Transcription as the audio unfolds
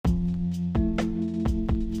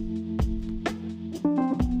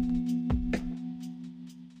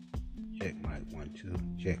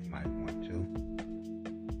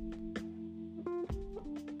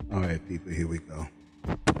right, people, here we go.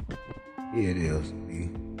 Here it is. We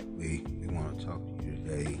want to talk to you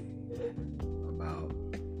today about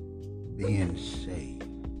being saved.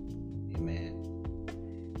 Amen.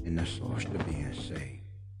 And the source to being saved.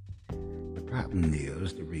 The problem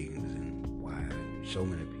is the reason why so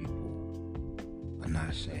many people are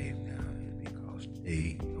not saved now is because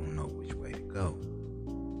they don't know which way to go.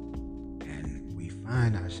 And we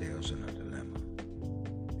find ourselves in a dilemma.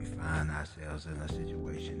 We find ourselves in a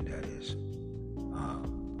situation that is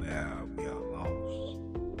where we are lost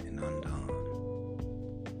and undone.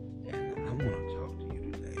 And I want to talk to you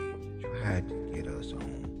today to try to get us on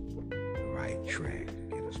the right track, to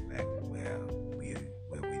get us back to where we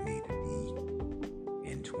need to be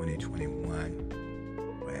in 2021,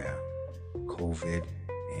 where COVID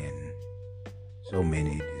and so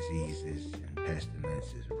many diseases and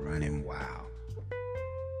pestilences running wild.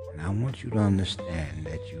 And I want you to understand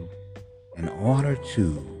that you, in order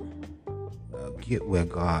to get where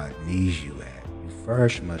God needs you at, you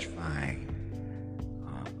first must find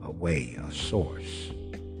a way, a source,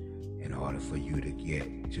 in order for you to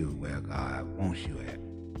get to where God wants you at.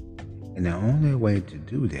 And the only way to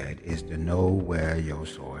do that is to know where your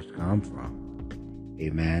source comes from.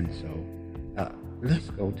 Amen. So let's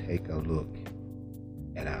go take a look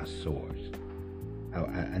at our source.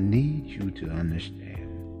 I need you to understand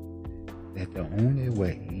that the only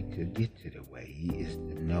way to get to the way is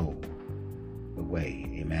to know the way.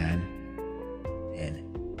 Amen.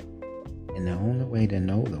 And the only way to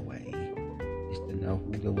know the way is to know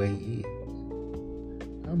who the way is.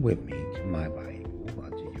 Come with me to my Bible, or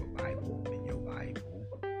to your Bible, open your Bible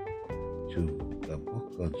to the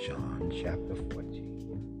book of John, chapter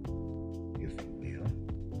 14, if you will.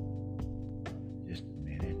 Just a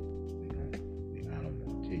minute. I don't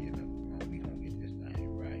want to tell you nothing. We're going to get this thing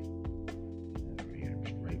right. We're going to read it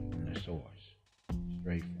straight from the source,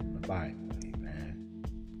 straight from the Bible.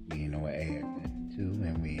 We ain't gonna add nothing to,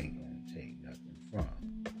 and we ain't gonna take nothing from.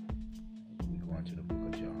 We're going to the book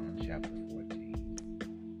of John, chapter 14.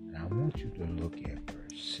 And I want you to look at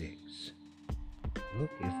verse 6.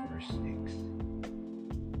 Look at verse 6.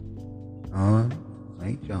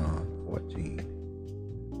 St. John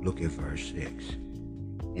 14. Look at verse 6.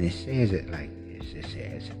 And it says it like this. It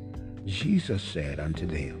says, Jesus said unto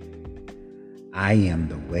them, I am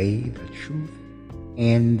the way, the truth,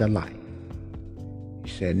 and the life. He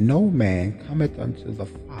said, no man cometh unto the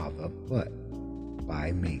Father but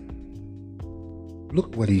by me.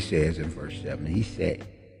 Look what he says in verse 7. He said,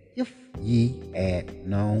 if ye had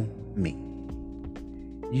known me,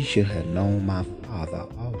 ye should have known my Father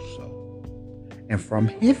also. And from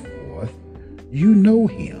henceforth you know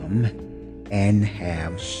him and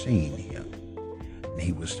have seen him. And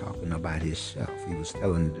he was talking about himself. He was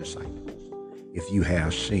telling the disciples, if you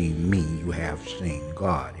have seen me, you have seen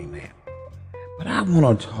God. Amen. But I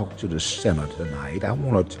want to talk to the sinner tonight. I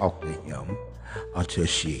want to talk to him or to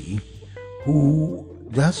she who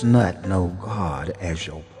does not know God as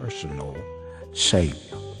your personal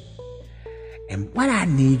Savior. And what I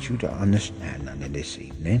need you to understand under this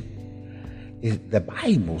evening is the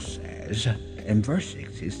Bible says, in verse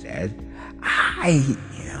 6, it says, I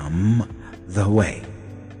am the way.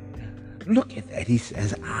 Look at that. He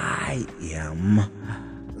says, I am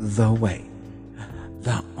the way.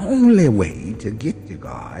 The only way to get to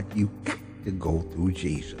God, you got to go through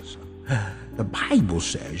Jesus. The Bible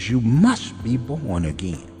says you must be born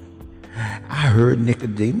again. I heard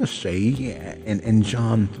Nicodemus say in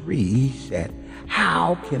John 3, he said,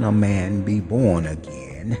 how can a man be born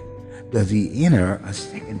again? Does he enter a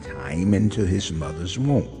second time into his mother's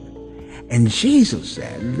womb? And Jesus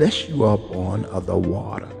said, unless you are born of the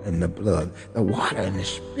water and the blood, the water and the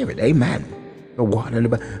spirit, amen. The water and the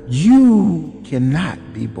blood, you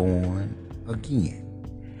cannot be born again.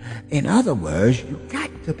 In other words, you got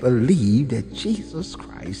to believe that Jesus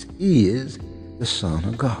Christ is the Son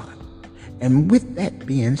of God. And with that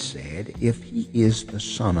being said, if he is the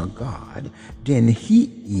Son of God, then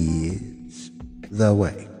he is the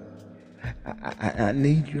way. I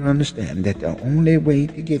need you to understand that the only way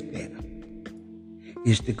to get there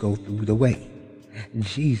is to go through the way.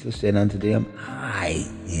 Jesus said unto them, I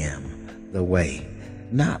am the way.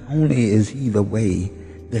 Not only is he the way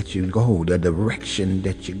that you go, the direction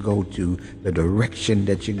that you go to, the direction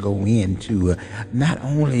that you go into, not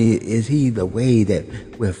only is he the way that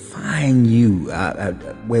will find you,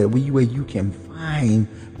 where you can find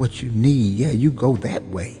what you need. Yeah, you go that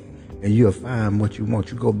way and you'll find what you want.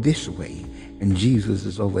 You go this way and Jesus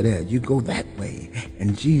is over there. You go that way,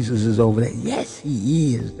 and Jesus is over there. Yes,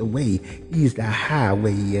 he is the way. He's the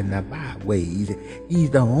highway and the byways.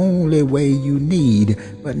 He's the only way you need.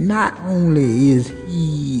 But not only is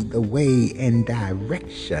he the way and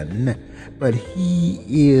direction, but he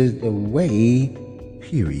is the way,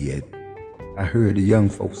 period. I heard the young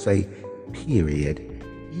folks say, period.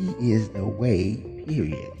 He is the way,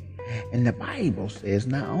 period. And the Bible says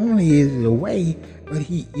not only is he the way, but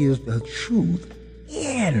he is the truth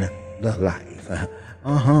in the life.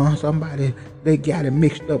 Somebody, they got it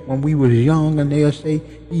mixed up when we was young, and they'll say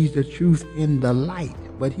he's the truth in the light.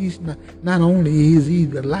 But he's not only is he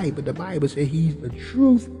the light, but the Bible says he's the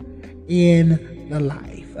truth in the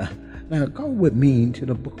life. Now go with me to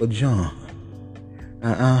the book of John.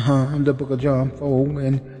 The book of John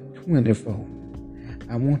 4:24.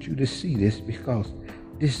 I want you to see this because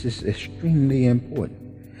this is extremely important.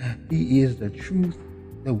 He is the truth,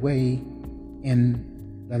 the way, and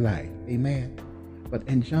the life. Amen. But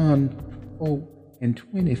in John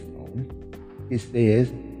 4:24, it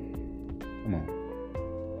says, come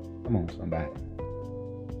on, somebody.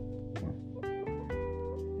 Come on.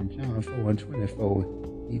 In John 4:24,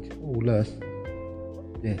 he told us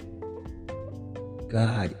that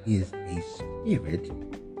God is a spirit,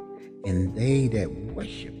 and they that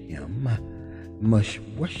worship him must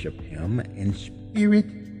worship him in spirit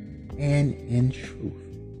and in truth.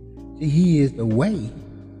 See, he is the way,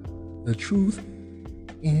 the truth,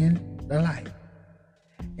 and the life.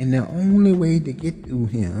 And the only way to get to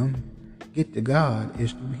him, get to God,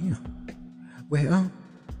 is through him. Well,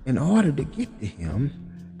 in order to get to him,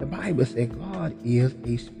 the Bible says God is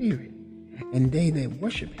a spirit, and they that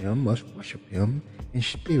worship him must worship him in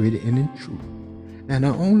spirit and in truth. Now, the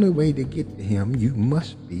only way to get to him, you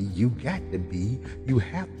must be, you got to be, you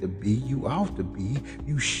have to be, you ought to be,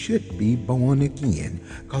 you should be born again.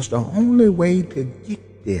 Because the only way to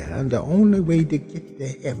get there, the only way to get to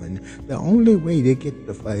heaven, the only way to get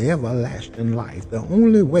the everlasting life, the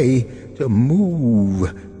only way to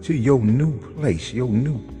move to your new place, your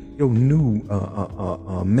new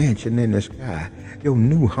mansion in the sky, your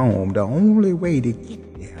new home, the only way to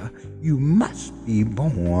get there, you must be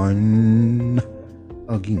born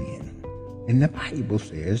again. And the Bible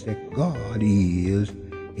says that God is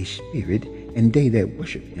a spirit, and they that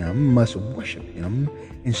worship him must worship him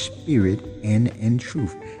in spirit and in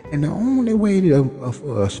truth. And the only way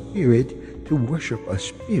for a spirit to worship a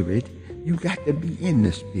spirit, you got to be in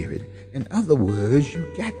the spirit. In other words, you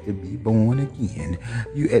got to be born again.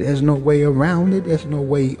 There's no way around it. There's no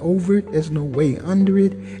way over it. There's no way under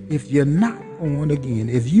it. If you're not born again,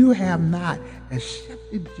 if you have not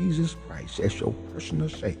accepted Jesus Christ as your personal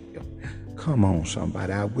Savior, come on,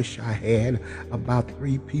 somebody. I wish I had about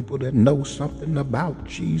 3 people that know something about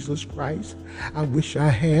Jesus Christ. I wish I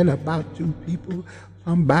had about 2 people,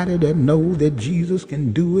 somebody that know that Jesus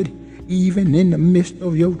can do it. Even in the midst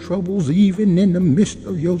of your troubles, even in the midst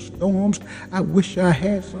of your storms, I wish I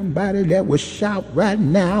had somebody that would shout right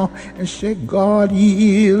now and say, God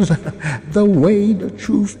is the way, the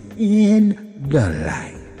truth, and the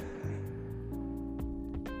life.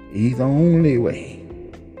 He's the only way.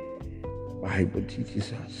 The Bible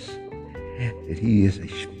teaches us that he is a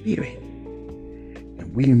spirit,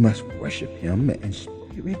 and we must worship him in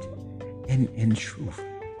spirit and in truth.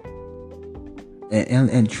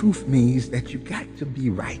 And truth means that you got to be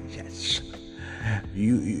righteous.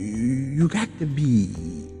 You got to be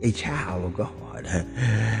a child of God.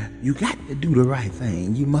 You got to do the right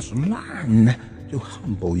thing. You must learn to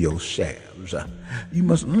humble yourselves. You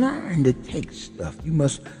must learn to take stuff. You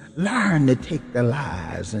must learn to take the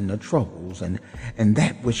lies and the troubles and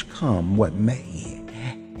that which come what may.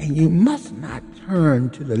 And you must not turn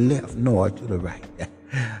to the left nor to the right,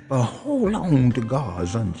 but hold on to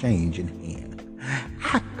God's unchanging hand.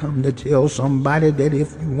 I come to tell somebody that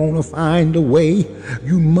if you want to find a way,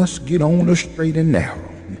 you must get on the straight and narrow.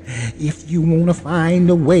 If you want to find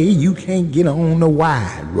a way, you can't get on the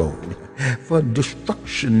wide road, for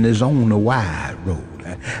destruction is on the wide road.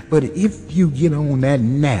 But if you get on that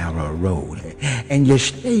narrow road and you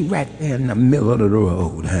stay right there in the middle of the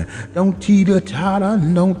road, don't teeter-totter,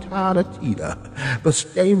 don't totter-teeter, but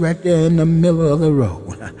stay right there in the middle of the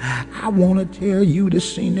road. I want to tell you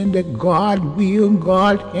this evening that God will,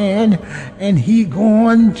 God can, and he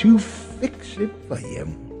going to fix it for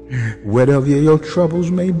you. Whatever your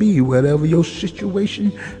troubles may be, whatever your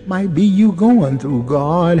situation might be you going through,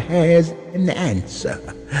 God has an answer.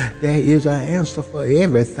 There is an answer for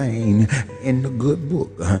everything in the good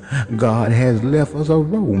book. God has left us a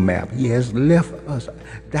roadmap. He has left us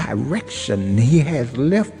direction. He has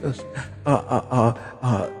left us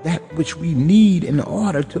that which we need in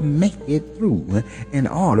order to make it through, in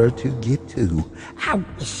order to get to. I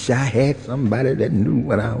wish I had somebody that knew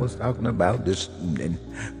what I was talking about this evening.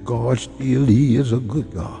 God still is a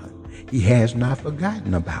good God. He has not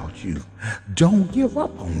forgotten about you. Don't give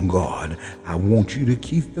up on God. I want you to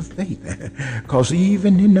keep the faith. Because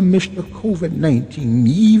even in the midst of COVID-19,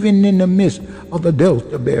 even in the midst of the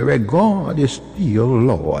Delta variant, God is still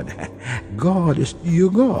Lord. God is still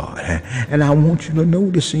God. And I want you to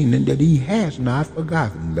know this evening that He has not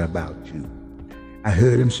forgotten about you. I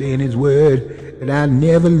heard Him say in His word that I'll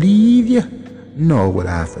never leave you, nor will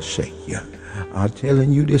I forsake you. I'm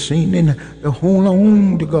telling you this evening to hold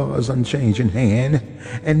on to God's unchanging hand.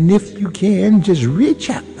 And if you can, just reach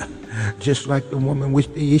out. Just like the woman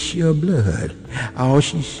with the issue of blood. All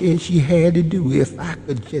she said she had to do, if I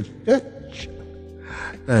could just touch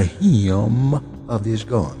the hem of His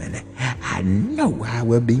garment, I know I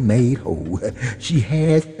will be made whole. She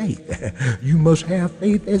had faith. You must have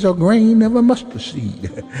faith as a grain of a mustard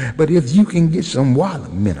seed. But if you can get some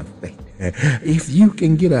watermelon faith, if you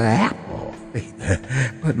can get an apple faith,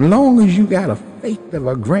 but long as you got a faith of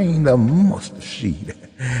a grain of mustard seed,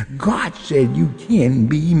 God said you can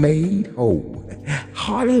be made whole.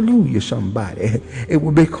 Hallelujah, somebody. It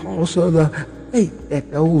was because of the faith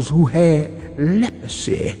that those who had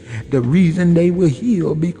leprosy, the reason they were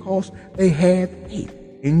healed, because they had faith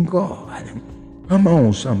in God. Come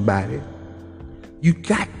on, somebody. You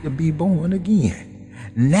got to be born again.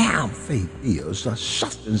 Now faith is the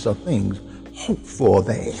substance of things hoped for,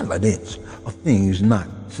 the evidence of things not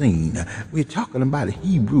seen. We're talking about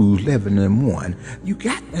Hebrews 11:1. You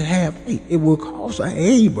got to have faith. It will cause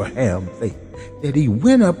Abraham faith that he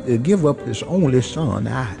went up to give up his only son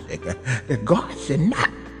Isaac. That God said, not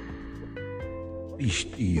be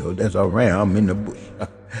still, there's a ram in the bush.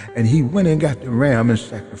 And he went and got the ram and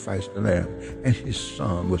sacrificed the lamb, and his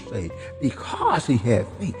son was saved. Because he had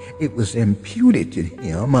faith, it was imputed to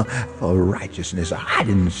him for righteousness. I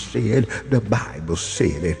didn't say it, the Bible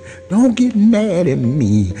said it. Don't get mad at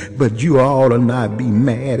me, but you ought to not be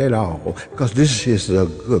mad at all, because this is a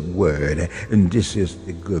good word, and this is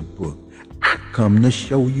the good book. I come to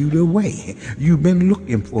show you the way. You've been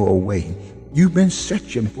looking for a way. You've been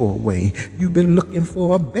searching for a way. You've been looking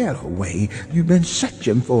for a better way. You've been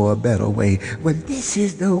searching for a better way. Well, this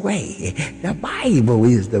is the way. The Bible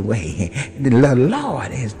is the way. The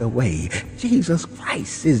Lord is the way. Jesus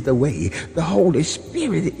Christ is the way. The Holy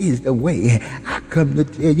Spirit is the way. I come to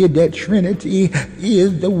tell you that Trinity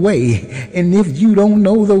is the way. And if you don't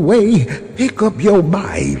know the way, pick up your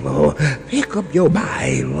Bible. Pick up your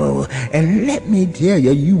Bible. And let me tell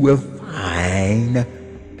you, you will find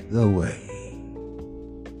the way.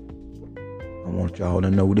 I want y'all to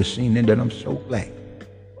know this evening that I'm so glad.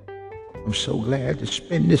 I'm so glad to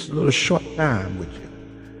spend this little short time with you.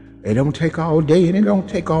 It don't take all day and it don't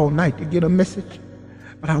take all night to get a message.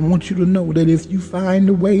 But I want you to know that if you find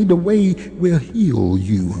the way will heal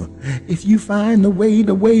you. If you find the way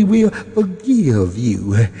will forgive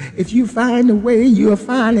you. If you find the way, you'll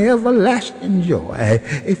find everlasting joy.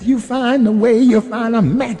 If you find the way, you'll find a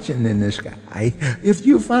mansion in the sky. If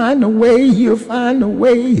you find the way, you'll find a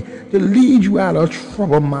way to lead you out of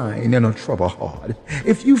troubled mind and a troubled heart.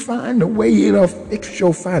 If you find a way, it'll fix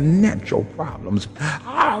your financial problems.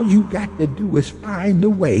 All you got to do is find the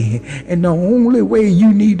way. And the only way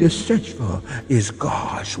you need to search for is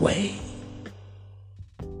God's way.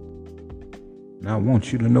 And I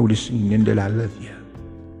want you to know this evening that I love you.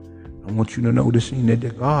 I want you to know this evening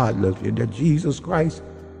that God loves you, that Jesus Christ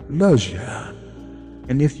loves you.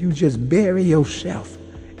 And if you just bury yourself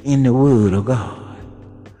in the Word of God,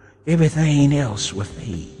 everything else will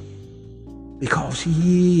fade. Because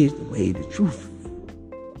He is the way, the truth,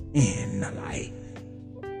 and the life.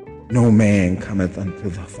 No man cometh unto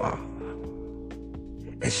the Father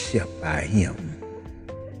except by Him.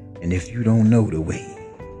 And if you don't know the way,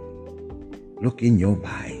 look in your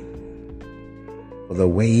Bible. For the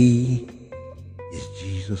way is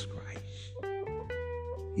Jesus Christ.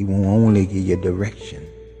 He won't only give you direction,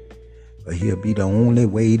 but He'll be the only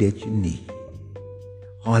way that you need.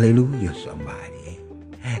 Hallelujah, somebody.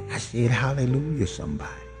 I said hallelujah,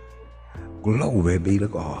 somebody. Glory be to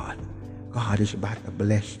God. God is about to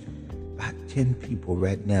bless about 10 people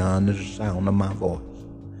right now under the sound of my voice.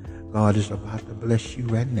 God is about to bless you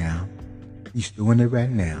right now. He's doing it right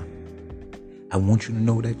now. I want you to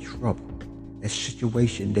know that trouble, that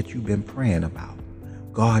situation that you've been praying about,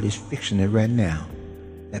 God is fixing it right now.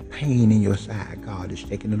 That pain in your side, God is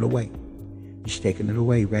taking it away. He's taking it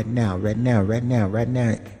away right now, right now, right now, right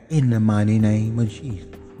now, in the mighty name of Jesus.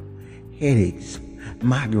 Headaches,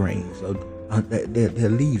 migraines, they're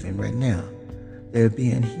leaving right now. They're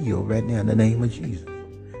being healed right now in the name of Jesus.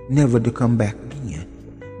 Never to come back again.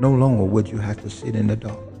 No longer would you have to sit in the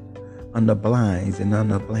dark, under blinds and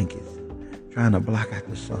under blankets, trying to block out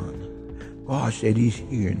the sun. God said he's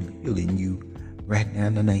here and healing you right now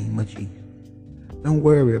in the name of Jesus. Don't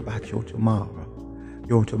worry about your tomorrow.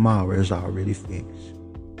 Your tomorrow is already fixed.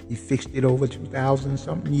 He fixed it over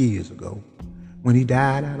 2,000-something years ago when he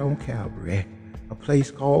died out on Calvary, a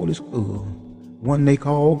place called the skull, one they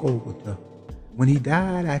call Golgotha. When he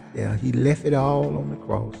died out there, he left it all on the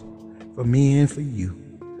cross for me and for you.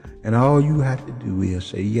 And all you have to do is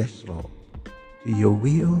say, yes, Lord, to your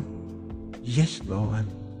will. Yes, Lord,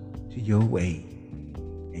 to your way.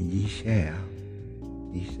 And ye shall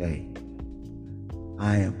be saved.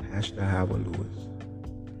 I am Pastor Howard Lewis.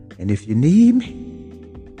 And if you need me,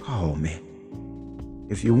 call me.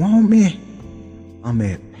 If you want me, I'm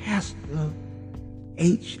at Pastor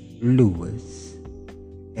H. Lewis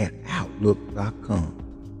at Outlook.com.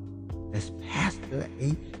 That's Pastor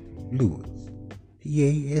H. Lewis,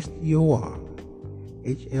 PastorHlewis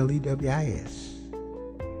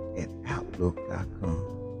at Outlook.com.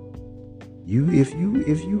 If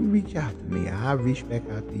you reach out to me, I'll reach back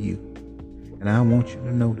out to you. And I want you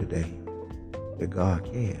to know today that God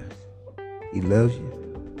cares. He loves you,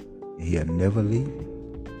 and he'll never leave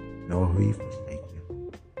you, nor will he forsake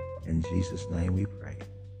you. In Jesus' name we pray.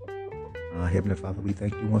 Heavenly Father, we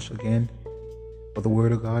thank you once again for the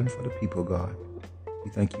word of God and for the people of God. We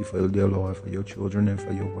thank you, for, dear Lord, for your children and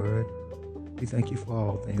for your word. We thank you for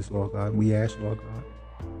all things, Lord God. We ask, Lord God,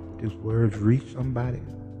 that these words reach somebody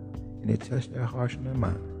and they touch their hearts and their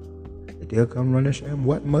mind. That they'll come running saying,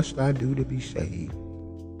 what must I do to be saved?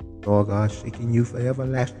 Lord God, seeking you for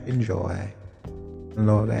everlasting joy. And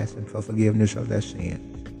Lord, asking for forgiveness of their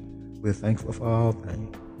sins. We're thankful for all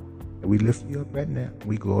things. And we lift you up right now.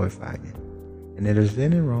 We glorify you. And if there's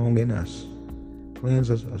any wrong in us, cleanse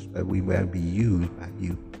us that we may be used by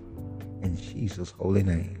you. In Jesus' holy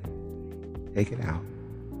name. Take it out.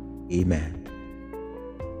 Amen.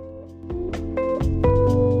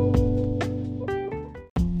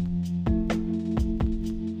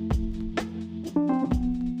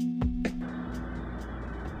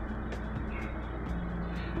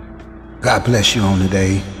 God bless you on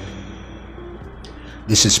today.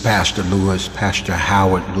 This is Pastor Lewis, Pastor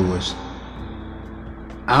Howard Lewis.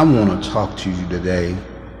 I want to talk to you today,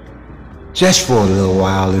 just for a little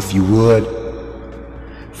while, if you would,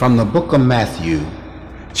 from the book of Matthew,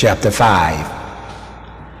 chapter 5.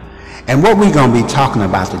 And what we're going to be talking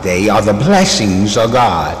about today are the blessings of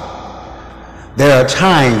God. There are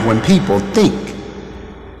times when people think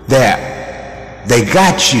that they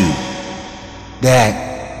got you, that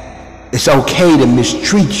it's okay to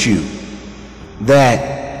mistreat you, that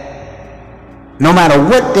no matter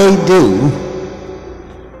what they do,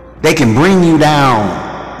 they can bring you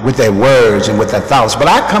down with their words and with their thoughts. But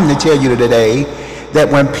I come to tell you today that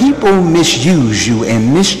when people misuse you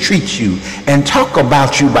and mistreat you and talk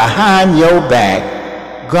about you behind your back,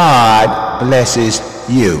 God blesses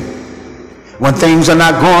you. When things are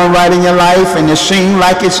not going right in your life and it seems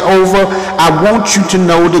like it's over, I want you to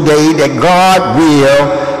know today that God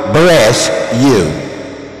will bless you.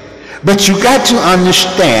 But you got to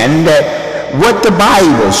understand that what the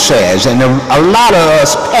Bible says, and a lot of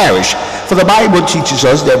us perish, for the Bible teaches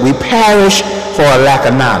us that we perish for a lack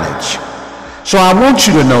of knowledge. So I want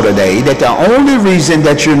you to know today that the only reason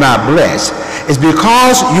that you're not blessed is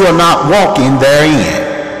because you're not walking therein.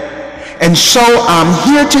 And so I'm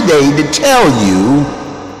here today to tell you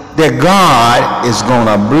that God is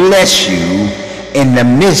going to bless you in the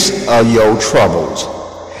midst of your troubles.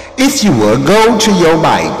 If you would, go to your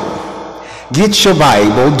Bible. Get your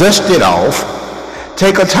Bible, dust it off.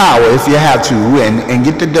 Take a towel if you have to and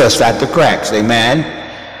get the dust out the cracks. Amen.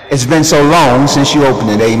 It's been so long since you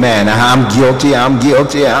opened it. Amen. I'm guilty.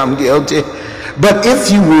 But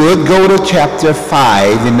if you would, go to chapter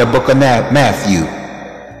 5 in the book of Matthew.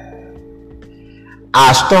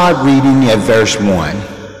 I start reading at verse 1.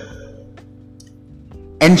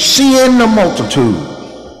 And seeing the multitude,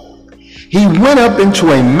 he went up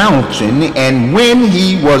into a mountain, and when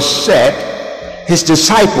he was set, his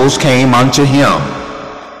disciples came unto him.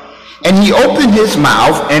 And he opened his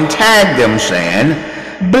mouth and tagged them, saying,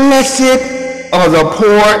 Blessed are the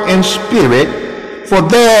poor in spirit, for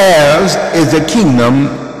theirs is the kingdom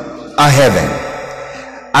of heaven.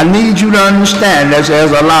 I need you to understand that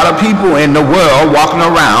there's a lot of people in the world walking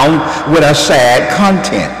around with a sad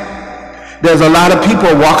content. There's a lot of people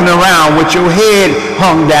walking around with your head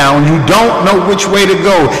hung down. You don't know which way to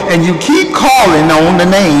go, and you keep calling on the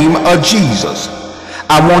name of Jesus.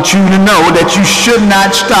 I want you to know that you should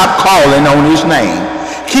not stop calling on his name.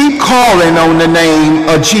 Keep calling on the name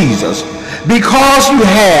of Jesus. Because you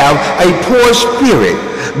have a poor spirit,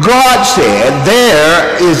 God said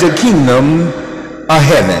there is a kingdom of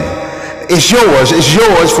heaven. It's yours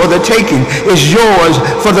for the taking. It's yours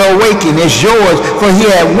for the awakening. It's yours for he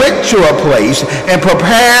had went to a place and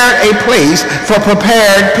prepared a place for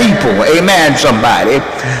prepared people. Amen, somebody.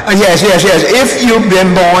 Yes. If you've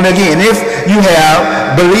been born again, if you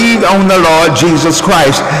have believed on the Lord Jesus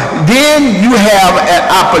Christ, then you have an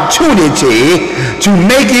opportunity to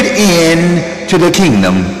make it in to the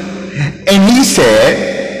kingdom. And he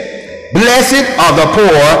said, blessed are the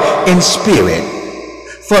poor in spirit,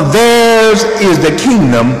 for theirs is the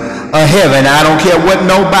kingdom of heaven. I don't care what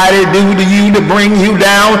nobody do to you to bring you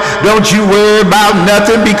down. Don't you worry about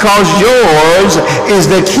nothing, because yours is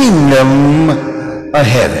the kingdom of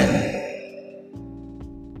heaven.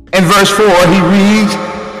 In verse 4 he reads,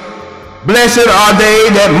 blessed are they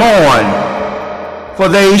that mourn, for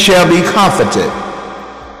they shall be comforted.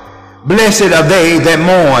 Blessed are they that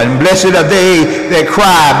mourn. Blessed are they that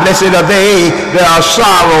cry. Blessed are they that are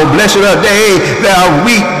sorrow. Blessed are they that are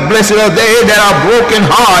weak. Blessed are they that are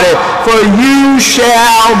brokenhearted, for you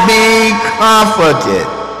shall be comforted.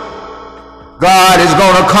 God is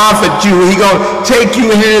going to comfort you. He's going to take you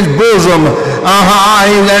in his bosom.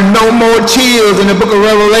 There's no more tears in the book of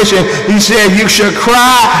Revelation. He said you should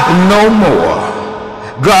cry no more.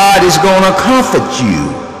 God is going to comfort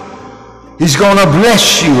you. He's going to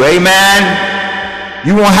bless you. Amen.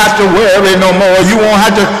 You won't have to worry no more. You won't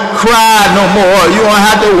have to cry no more. You won't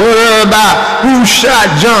have to worry about who shot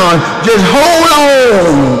John. Just hold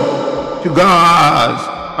on to God's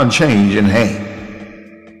unchanging hand.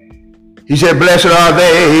 He said, blessed are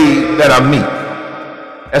they that are meek.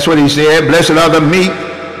 That's what he said. Blessed are the meek,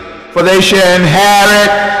 for they shall inherit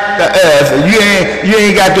the earth. You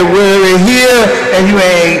ain't got to worry here, and you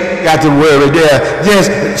ain't got to worry there. Just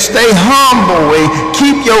stay humble.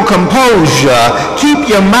 Keep your composure. Keep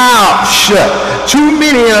your mouth shut. Too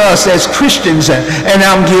many of us as Christians, and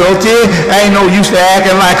I'm guilty, I ain't no use to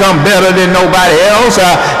acting like I'm better than nobody else.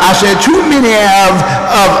 I said too many of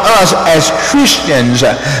us as Christians,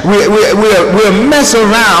 we'll mess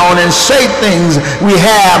around and say things we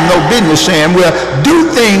have no business saying. We'll do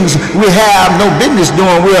things we have no business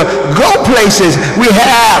doing. We'll go places we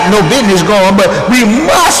have no business going, but we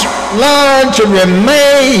must learn to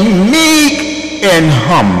remain meek and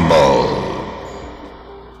humble.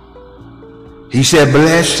 He said,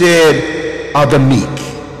 blessed are the meek,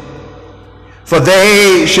 for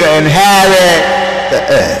they shall inherit the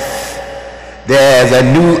earth. There's a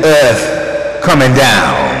new earth coming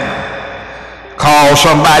down. Call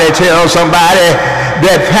somebody, tell somebody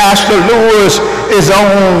that Pastor Lewis is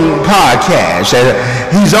on podcast, and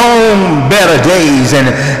he's on better days,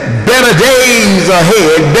 and better days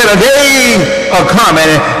ahead, better days are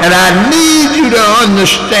coming, and I need you to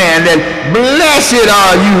understand that blessed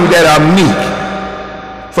are you that are meek,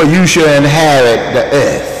 for you shall inherit the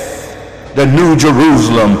earth, the new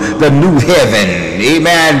Jerusalem, the new heaven.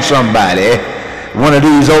 Amen, somebody. One of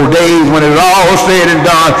these old days when it's all said and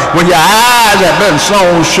done, when your eyes have been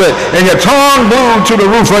sewn shut and your tongue glued to the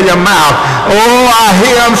roof of your mouth, oh, I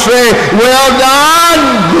hear him say, well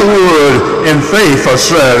done, good and faithful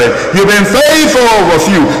servant. You've been faithful over a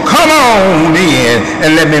few. Come on in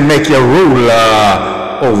and let me make you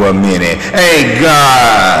ruler over many. Ain't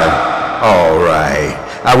God all right?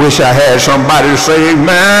 I wish I had somebody to say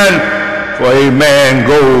amen, for amen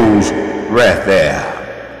goes right there.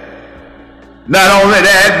 Not only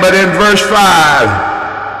that, but in verse 6,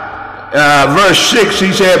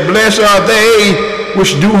 he said, blessed are they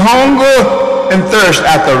which do hunger and thirst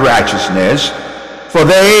after righteousness, for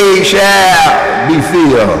they shall be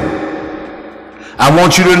filled. I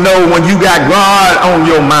want you to know, when you got God on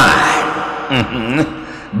your mind,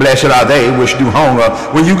 blessed are they which do hunger.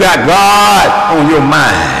 When you got God on your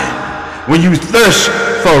mind, when you thirst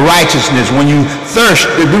for righteousness, when you thirst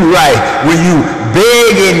to do right, when you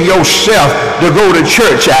begging yourself to go to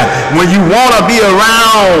church, when you want to be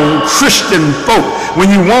around Christian folk,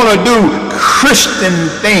 when you want to do Christian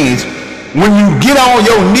things, when you get on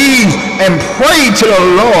your knees and pray to the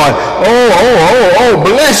Lord,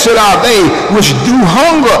 blessed are they which do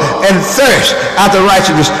hunger and thirst after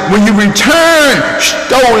righteousness. When you return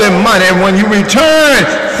stolen money, when you return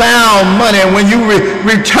found money, when you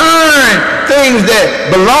return things that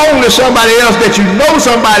belong to somebody else that you know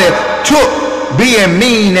somebody took, being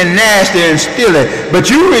mean and nasty and stealing, but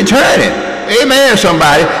you return it. Amen,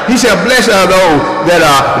 somebody. He said, blessed are those that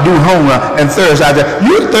do hunger and thirst out there.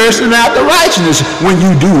 You're thirsting after righteousness when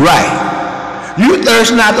you do right. You're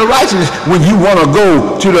thirsting after righteousness when you want to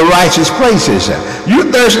go to the righteous places. You're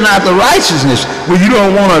thirsting after righteousness when you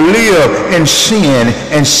don't want to live in sin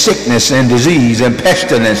and sickness and disease and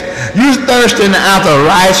pestilence. You're thirsting after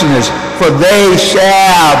righteousness, for they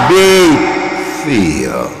shall be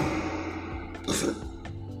filled.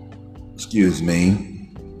 Excuse me.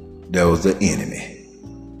 That was the enemy.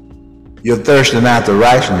 You're thirsting after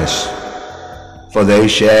righteousness, for they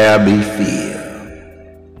shall be filled.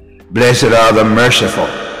 Blessed are the merciful,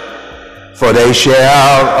 for they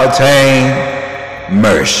shall attain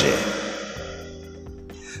mercy.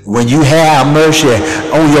 When you have mercy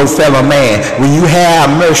on your fellow man, when you have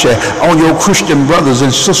mercy on your Christian brothers and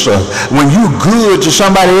sisters, when you're good to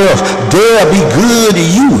somebody else, they'll be good to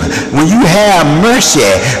you. When you have mercy,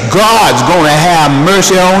 God's going to have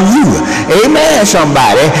mercy on you. Amen,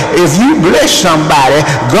 somebody. If you bless somebody,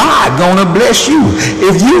 God's going to bless you.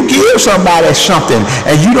 If you give somebody something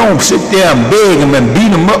and you don't sit there and beg them and beat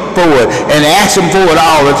them up for it and ask them for it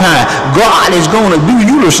all the time, God is going to do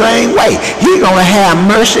you the same way. He's going to have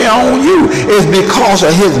mercy on you. It's because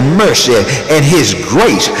of his mercy and his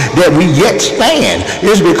grace that we yet stand.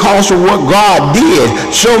 It's because of what God did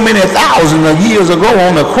so many thousands of years ago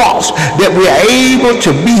on the cross that we are able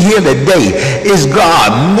to be here today. It's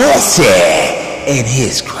God's mercy and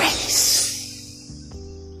his grace.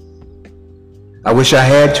 I wish I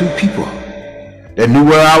had two people that knew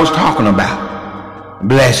what I was talking about.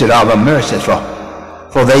 Blessed are the merciful,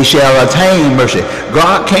 for they shall attain mercy.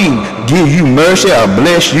 God can't give you mercy or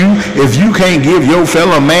bless you if you can't give your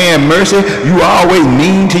fellow man mercy. You always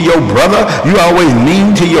mean to your brother. You always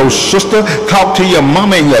mean to your sister. Talk to your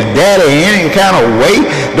mama and your daddy in any kind of way.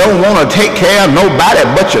 Don't want to take care of nobody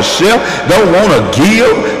but yourself. Don't want to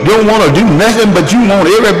give. Don't want to do nothing, but you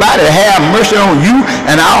want everybody to have mercy on you.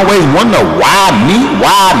 And I always wonder, why me?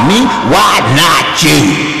 Why me? Why not you?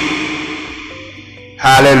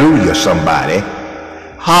 Hallelujah, somebody.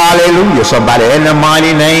 Hallelujah, somebody. In the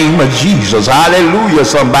mighty name of Jesus. Hallelujah,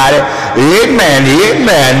 somebody. Amen,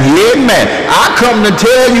 amen, amen. I come to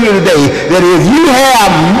tell you today that if you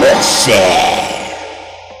have mercy,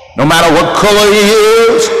 no matter what color he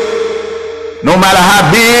is, no matter how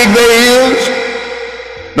big they is,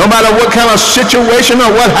 no matter what kind of situation or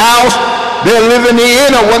what house they're living in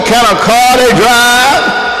or what kind of car they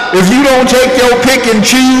drive, if you don't take your pick and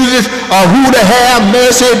choose of who to have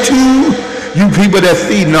mercy to, you people that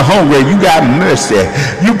feeding the hungry, you got mercy.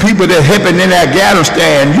 You people that helping in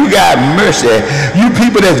Afghanistan, you got mercy. You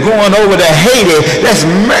people that's going over to Haiti, that's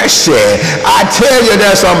mercy. I tell you,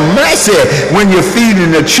 there's some mercy when you're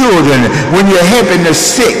feeding the children, when you're helping the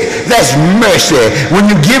sick. That's mercy.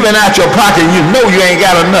 When you're giving out your pocket, you know you ain't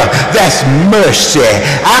got enough. That's mercy.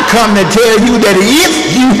 I come to tell you that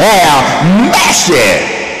if you have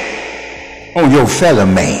mercy on your fellow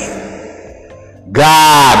man,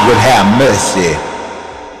 God would have mercy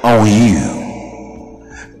on you.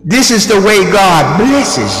 This is the way God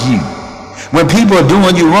blesses you. When people are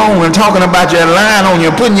doing you wrong and talking about you and lying on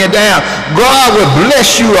you, putting you down, God will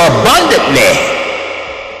bless you abundantly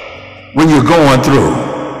when you're going through.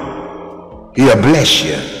 He'll bless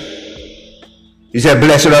you. He said,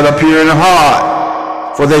 blessed are the pure in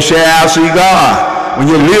heart, for they shall see God. When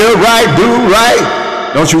you live right, do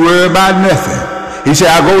right, don't you worry about nothing. He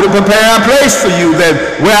said, I go to prepare a place for you, that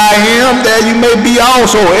where I am, there you may be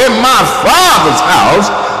also. In my Father's house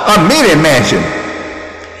are many mansions.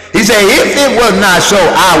 He said, if it was not so,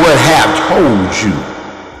 I would have told you.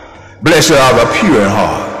 Blessed are the pure in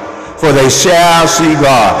heart, for they shall see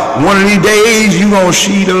God. One of these days, you're going to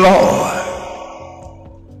see the Lord.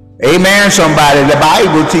 Amen, somebody. The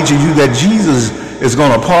Bible teaches you that Jesus is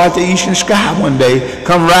going to part the eastern sky one day,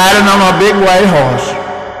 come riding on a big white horse.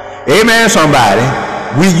 Amen, somebody.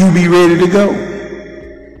 Will you be ready to go?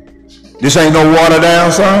 This ain't no watered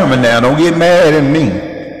down sermon now. Don't get mad at me.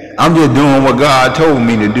 I'm just doing what God told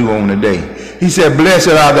me to do on the day. He said, blessed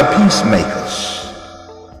are the peacemakers,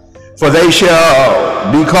 for they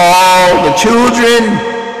shall be called the children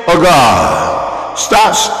of God.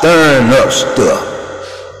 Stop stirring up stuff.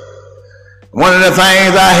 One of the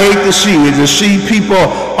things I hate to see is to see people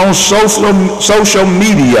on social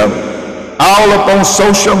media, all up on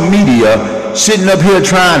social media, sitting up here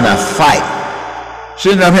trying to fight.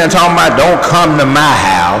 Sitting up here talking about don't come to my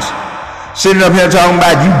house. Sitting up here talking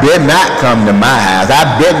about you better not come to my house. I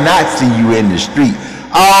better not see you in the street.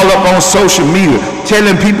 All up on social media,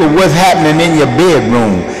 telling people what's happening in your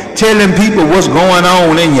bedroom. Telling people what's going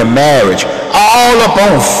on in your marriage. All up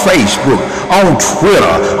on Facebook. on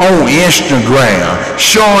Twitter, on Instagram,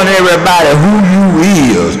 showing everybody who you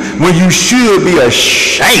is when you should be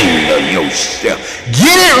ashamed of yourself.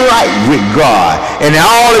 Get it right with God. And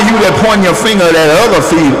all of you that point your finger at other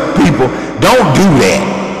people, don't do that.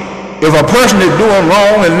 If a person is doing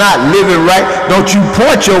wrong and not living right, don't you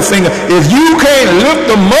point your finger. If you can't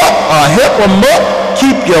lift them up or help them up,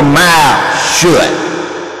 keep your mouth shut.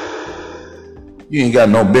 You ain't got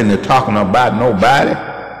no business talking about nobody.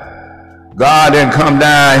 God didn't come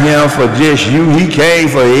down here for just you. He came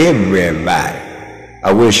for everybody.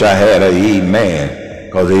 I wish I had an amen,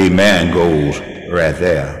 because amen goes right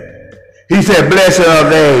there. He said, blessed are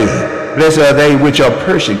they which are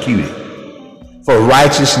persecuted for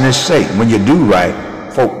righteousness' sake. When you do right,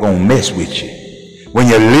 folk gonna mess with you. When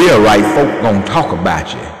you live right, folk gonna talk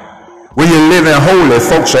about you. When you living holy,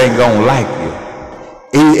 folks ain't gonna like you.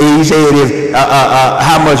 He said,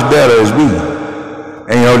 how much better is we?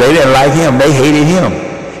 And you know, they didn't like him, they hated him.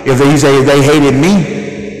 If they hated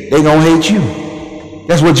me, they gonna hate you.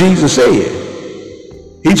 That's what Jesus said.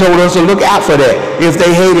 He told us to look out for that. If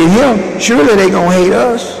they hated him, surely they gonna hate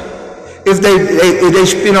us. If they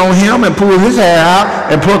spit on him and pulled his hair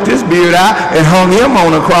out and plucked his beard out and hung him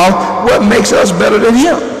on the cross, what makes us better than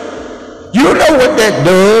him? You know what that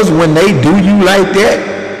does when they do you like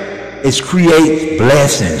that? It creates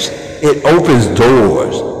blessings. It opens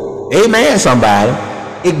doors. Amen, somebody.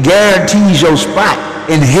 It guarantees your spot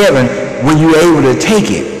in heaven when you're able to take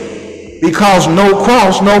it. Because no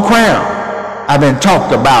cross, no crown. I've been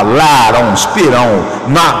talked about, lied on, spit on,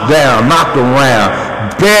 knocked down, knocked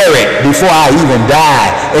around, buried before I even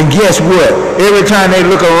died. And guess what? Every time they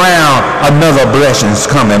look around, another blessing's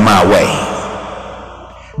coming my way.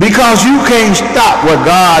 Because you can't stop what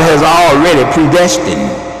God has already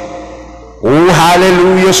predestined. Oh,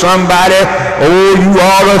 hallelujah, somebody. Oh, you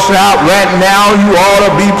ought to shout right now. You ought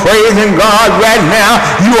to be praising God right now.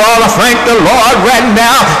 You ought to thank the Lord right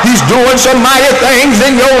now. He's doing some mighty things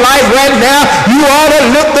in your life right now. You ought to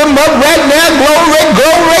lift them up right now. Glory,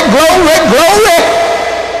 glory, glory, glory.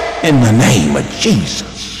 In the name of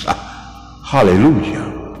Jesus. Hallelujah.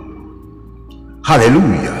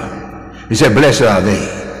 Hallelujah. He said, blessed are they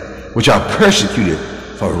which are persecuted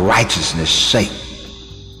for righteousness' sake.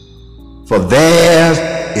 For theirs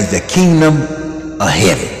is the kingdom of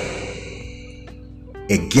heaven.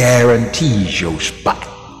 It guarantees your spot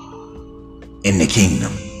in the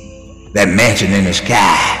kingdom. That mansion in the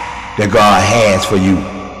sky that God has for you.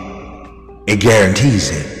 It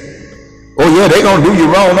guarantees it. Oh yeah, they're gonna do you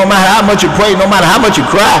wrong no matter how much you pray, no matter how much you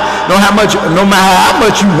cry, no matter how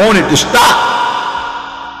much you want it to stop.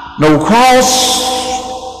 No cross,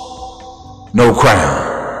 no crown.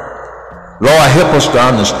 Lord, help us to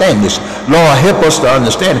understand this. Lord, help us to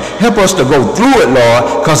understand it. Help us to go through it,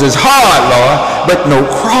 Lord, because it's hard, Lord, but no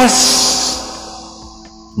cross,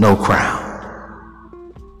 no crown.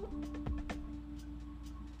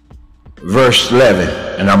 Verse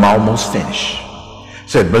 11, and I'm almost finished. It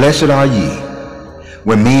said, blessed are ye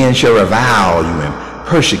when men shall revile you and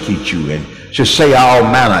persecute you and shall say all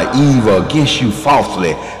manner of evil against you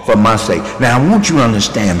falsely for my sake. Now I want you to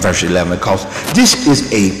understand verse 11, because this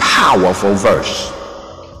is a powerful verse.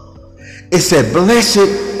 It said,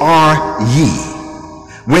 blessed are ye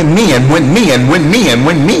when men,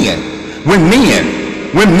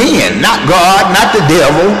 not God, not the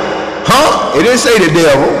devil. Huh? It didn't say the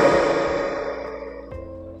devil.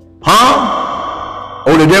 Huh?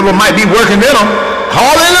 Oh, the devil might be working in them.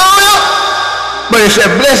 Hallelujah. But it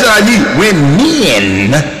said, blessed are ye when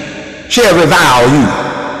men shall revile you,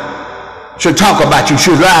 shall talk about you,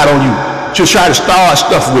 shall lie on you, shall try to start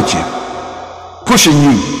stuff with you, pushing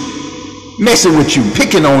you, messing with you,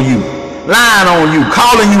 picking on you, lying on you,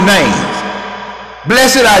 calling you names.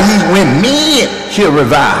 Blessed are ye when men shall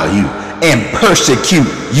revile you and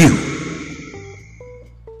persecute you.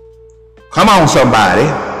 Come on, somebody.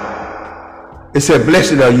 It said,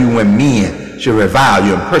 blessed are you when men shall revile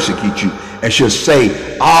you and persecute you, and shall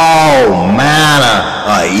say all manner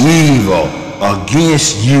of evil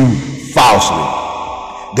against you falsely.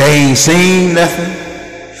 They ain't seen nothing.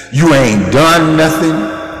 You ain't done nothing.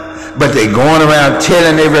 But they going around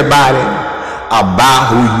telling everybody about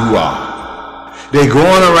who you are. They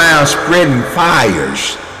going around spreading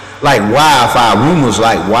fires like wildfire, rumors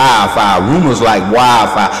like wildfire, rumors like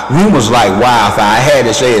wildfire, rumors like wildfire. I had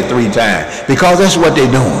to say it 3 times because that's what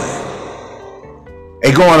they're doing.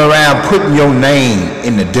 They going around putting your name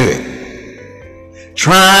in the dirt,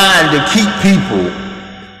 trying to keep people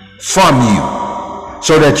from you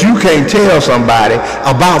so that you can't tell somebody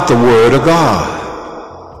about the word of God.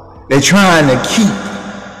 They're trying to keep,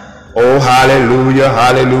 oh hallelujah,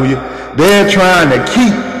 hallelujah, they're trying to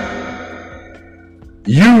keep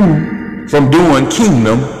you from doing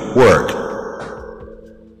kingdom work.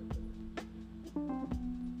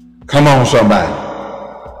 Come on, somebody.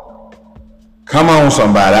 Come on,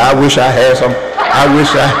 somebody. I wish I had some.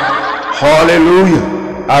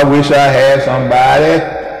 Hallelujah. I wish I had somebody.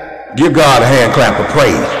 Give God a hand clap of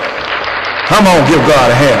praise. Come on, give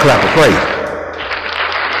God a hand clap of praise.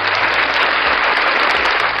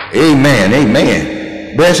 Amen,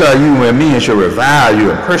 amen. Blessed are you when men shall revile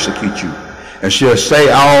you and persecute you, and shall say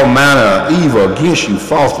all manner of evil against you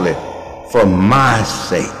falsely for my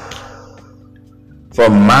sake. For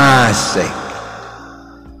my sake.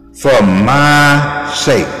 For my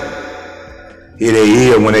sake. Here they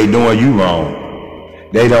is when they doing you wrong.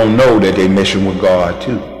 They don't know that they messing with God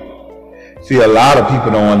too. See, a lot of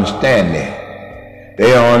people don't understand that.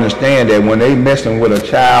 They don't understand that when they messing with a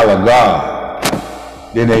child of God,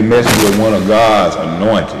 then they messing with one of God's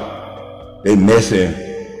anointed. They messing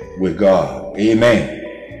with God. Amen.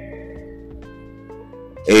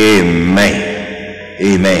 Amen.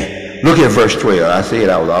 Amen. Look at verse 12. I said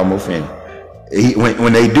I was almost finished.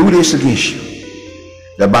 When they do this against you,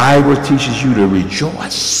 the Bible teaches you to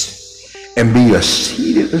rejoice and be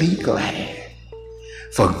exceedingly glad.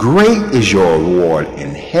 For great is your reward in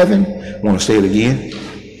heaven. I want to say it again.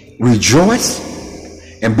 Rejoice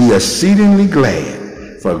and be exceedingly glad.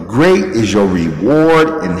 For great is your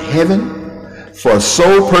reward in heaven. For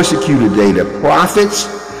so persecuted they the prophets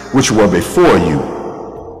which were before you.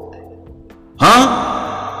 Huh?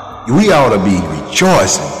 We ought to be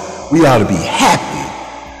rejoicing. We ought to be happy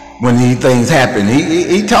when these things happen.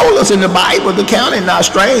 He told us in the Bible to count it not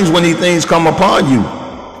strange when these things come upon you,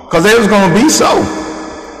 because it was going to be so.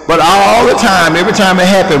 But all the time, every time it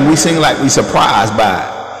happened, we seem like we surprised by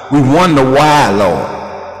it. We wonder why,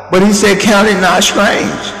 Lord. But he said, count it not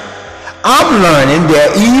strange. I'm learning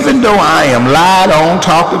that even though I am lied on,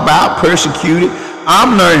 talked about, persecuted,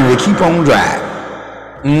 I'm learning to keep on driving.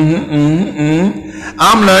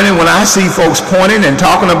 I'm learning when I see folks pointing and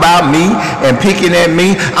talking about me and picking at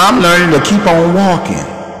me, I'm learning to keep on walking.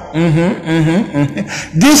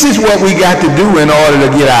 This is what we got to do in order to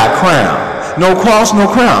get our crown. No cross, no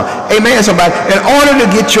crown. Amen, somebody. In order to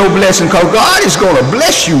get your blessing, because God is going to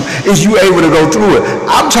bless you, is you able to go through it.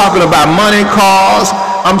 I'm talking about money, cars.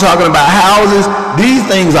 I'm talking about houses. These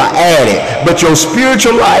things are added. But your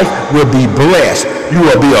spiritual life will be blessed. You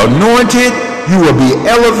will be anointed. You will be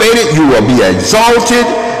elevated. You will be exalted.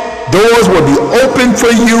 Doors will be open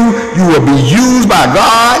for you. You will be used by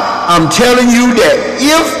God. I'm telling you that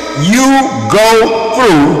if you go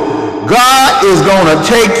through, God is going to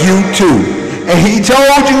take you to. And he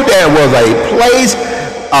told you there was a place,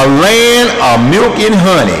 a land of milk and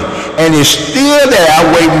honey. And it's still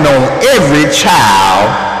there waiting on every child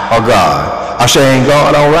of God. I say, ain't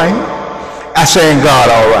God all right? I say, ain't God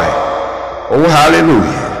all right? Oh,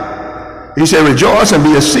 hallelujah. He said, rejoice and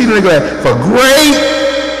be exceedingly glad. For great,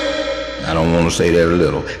 I don't want to say that a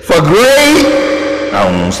little. For great, I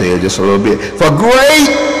don't want to say it just a little bit. For great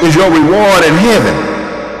is your reward in heaven.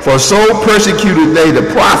 For so persecuted they the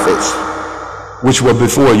prophets which were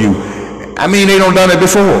before you. I mean, they don't done it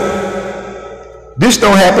before. This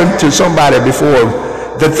don't happen to somebody before.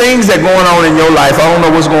 The things that are going on in your life, I don't know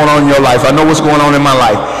what's going on in your life. I know what's going on in my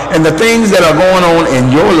life. And the things that are going on in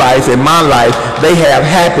your life, in my life, they have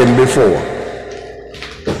happened before.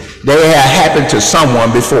 They have happened to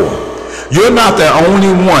someone before. You're not the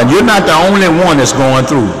only one. You're not the only one that's going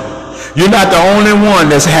through. You're not the only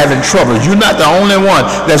one that's having trouble. You're not the only one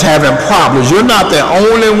that's having problems. You're not the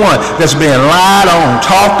only one that's being lied on,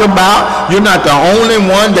 talked about. You're not the only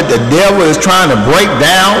one that the devil is trying to break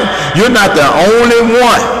down. You're not the only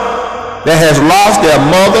one that has lost their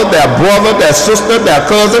mother, their brother, their sister, their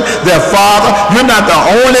cousin, their father. You're not the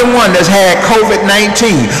only one that's had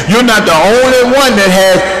COVID-19. You're not the only one that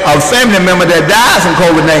has a family member that dies from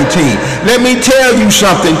COVID-19. Let me tell you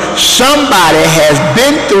something. Somebody has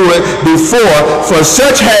been through it before. For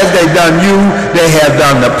such has they done you, they have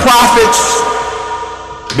done the prophets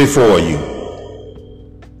before you.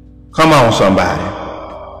 Come on, somebody.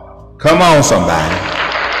 Come on, somebody.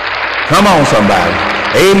 Come on, somebody.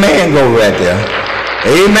 Amen, go right there.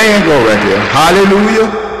 Amen, go right there. Hallelujah,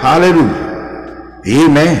 hallelujah.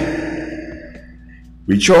 Amen.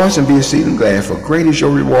 Rejoice and be exceeding glad, for great is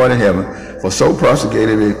your reward in heaven, for so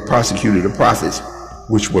prosecuted the prophets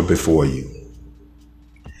which were before you.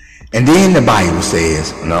 And then the Bible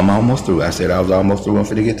says, and I'm almost through. I said I was almost through. I'm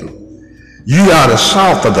finna get through. You are the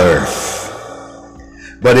salt of the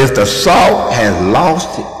earth. But if the salt has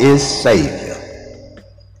lost its savior,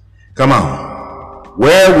 come on.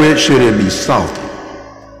 Wherewith should it be salted?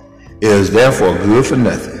 It is therefore good for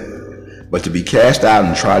nothing, but to be cast out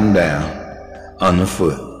and trodden down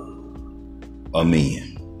underfoot of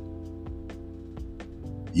men.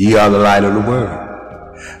 Ye are the light of the world.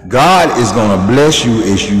 God is going to bless you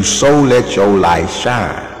as you so let your light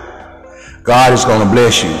shine. God is going to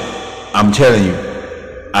bless you. I'm telling you,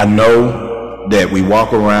 I know that we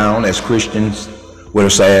walk around as Christians with a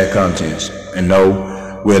sad conscience, and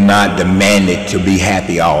no, we're not demanded to be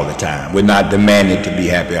happy all the time. We're not demanded to be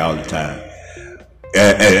happy all the time.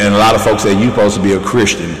 And a lot of folks say you're supposed to be a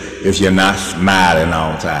Christian if you're not smiling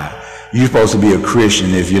all the time. You're supposed to be a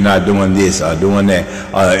Christian if you're not doing this or doing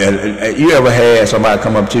that. You ever had somebody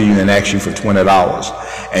come up to you and ask you for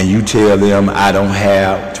 $20 and you tell them, I don't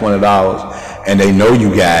have $20, and they know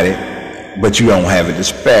you got it, but you don't have it to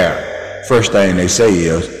spare? First thing they say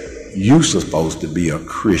is, you're supposed to be a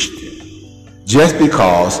Christian. Just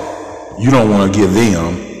because you don't want to give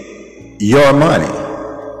them your money.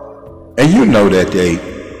 And you know that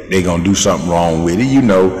they gonna do something wrong with it. You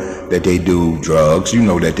know that they do drugs. You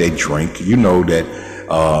know that they drink. You know that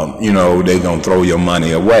they gonna throw your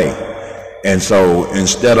money away. And so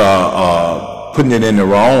instead of putting it in the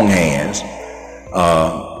wrong hands,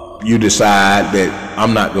 you decide that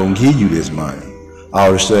I'm not gonna give you this money. All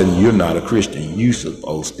of a sudden, you're not a Christian. You're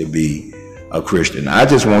supposed to be a Christian. I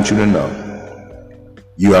just want you to know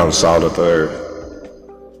you are the salt of the earth.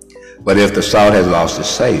 But if the salt has lost its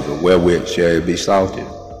savor, wherewith shall it be salted?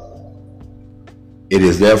 It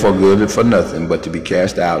is therefore good for nothing but to be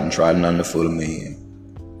cast out and trodden under foot of men.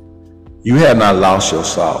 You have not lost your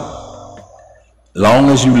salt. Long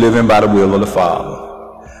as you living by the will of the Father,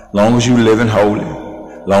 long as you living holy,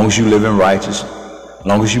 long as you living righteous,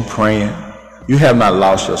 long as you praying, you have not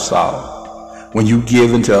lost your salt. When you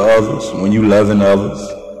giving to others, when you loving others,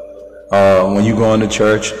 when you going to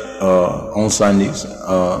church on Sundays,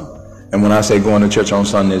 and when I say going to church on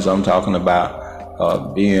Sundays, I'm talking about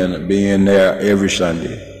being there every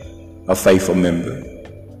Sunday, a faithful member.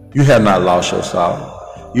 You have not lost your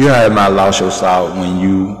salt. You have not lost your salt when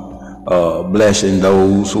you blessing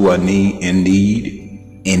those who are in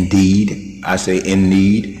need. Indeed, I say in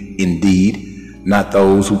need, indeed, not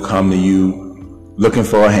those who come to you looking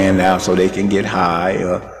for a handout so they can get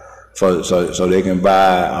high, so they can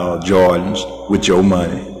buy Jordans with your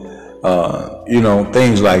money.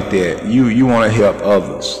 Things like that. You want to help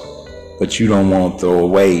others, but you don't want to throw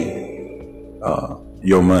away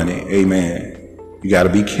your money. Amen. You got to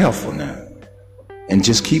be careful now. And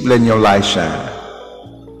just keep letting your light shine.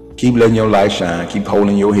 Keep letting your light shine. Keep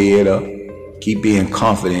holding your head up. Keep being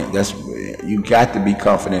confident. You got to be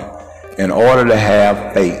confident. In order to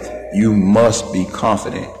have faith, you must be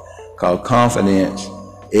confident. Because confidence,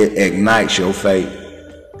 it ignites your faith.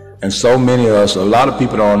 And so many of us, a lot of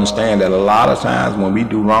people don't understand that a lot of times when we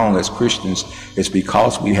do wrong as Christians, it's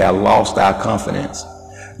because we have lost our confidence.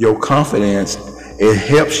 Your confidence, it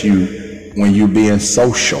helps you when you're being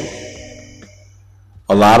social.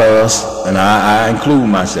 A lot of us, and I include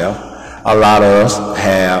myself, a lot of us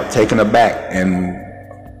have taken aback and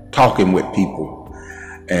talking with people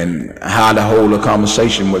and how to hold a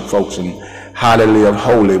conversation with folks and how to live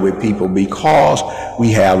holy with people because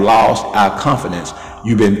we have lost our confidence.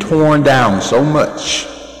 You've been torn down so much.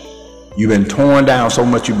 You've been torn down so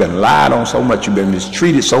much. You've been lied on so much. You've been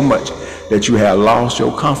mistreated so much that you have lost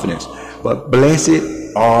your confidence. But blessed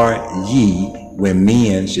are ye when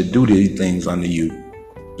men should do these things unto you.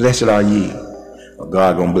 Blessed are ye.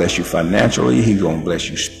 God gonna bless you financially. He's gonna bless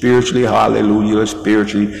you spiritually. Hallelujah.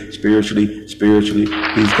 Spiritually. He's gonna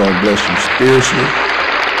bless you spiritually.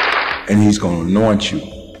 And he's gonna anoint you.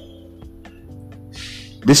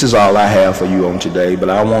 This is all I have for you on today, but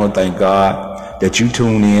I want to thank God that you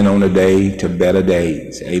tune in on the day to better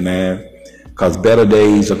days. Amen. Because better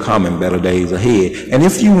days are coming, better days ahead. And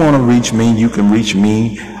if you want to reach me, you can reach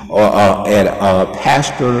me at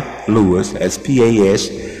Pastor Lewis, that's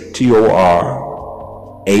PastorH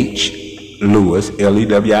Lewis,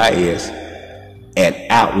 Lewis, at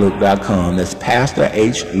Outlook.com. That's Pastor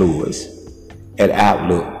H. Lewis at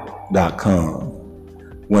Outlook.com.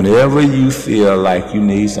 Whenever you feel like you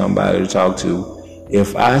need somebody to talk to,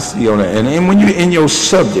 if I see on it, and when you're in your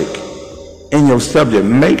subject,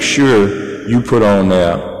 make sure you put on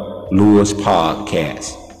there Lewis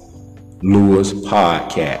Podcast.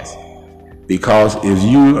 Because if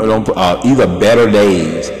you don't put either Better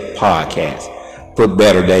Days Podcast, put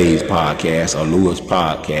Better Days Podcast or Lewis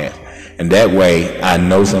Podcast, and that way I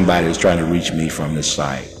know somebody is trying to reach me from this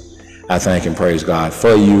site. I thank and praise God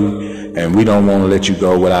for you, and we don't want to let you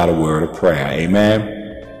go without a word of prayer. Amen.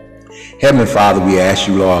 Heavenly Father, we ask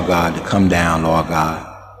you, Lord God, to come down, Lord God,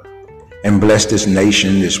 and bless this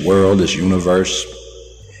nation, this world, this universe.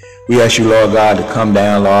 We ask you, Lord God, to come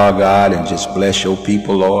down, Lord God, and just bless your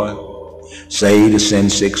people, Lord. Save the sin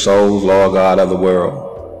sick souls, Lord God of the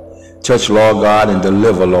world. Touch, Lord God, and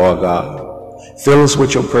deliver, Lord God. Fill us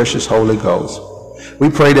with your precious Holy Ghost. We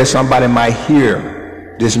pray that somebody might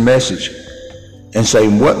hear this message and say,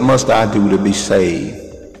 what must I do to be saved?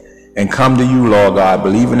 And come to you, Lord God,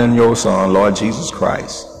 believing in your Son, Lord Jesus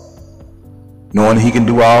Christ, knowing he can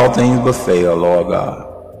do all things but fail, Lord God.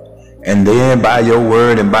 And then by your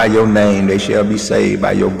word and by your name, they shall be saved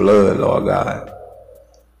by your blood, Lord God.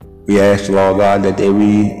 We ask, Lord God, that they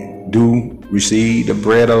do receive the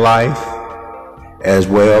bread of life as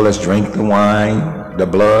well as drink the wine, the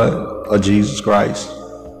blood of Jesus Christ,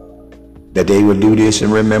 that they would do this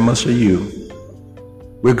in remembrance of you.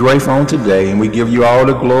 We're grateful on today, and we give you all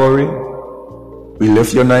the glory. We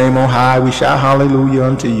lift your name on high. We shout hallelujah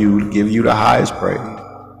unto you to give you the highest praise.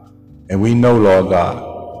 And we know, Lord God,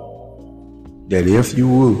 that if you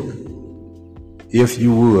would,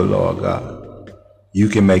 Lord God, you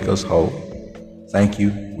can make us whole. Thank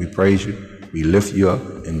you. We praise you. We lift you up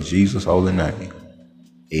in Jesus' holy name.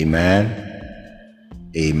 Amen.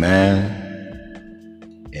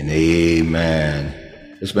 Amen. And amen.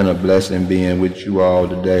 It's been a blessing being with you all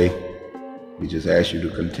today. We just ask you to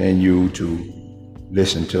continue to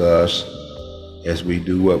listen to us as we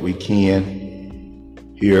do what we can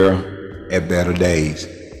here at Better Days.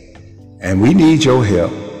 And we need your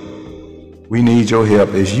help. We need your help.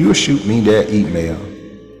 As you shoot me that email,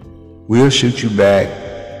 we'll shoot you back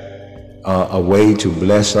a way to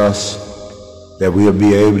bless us, that we'll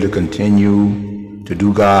be able to continue to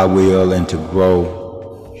do God's will and to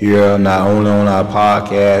grow here, not only on our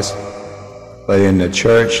podcast, but in the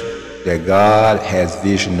church that God has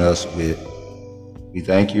visioned us with. We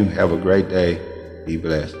thank you. Have a great day. Be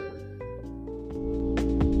blessed.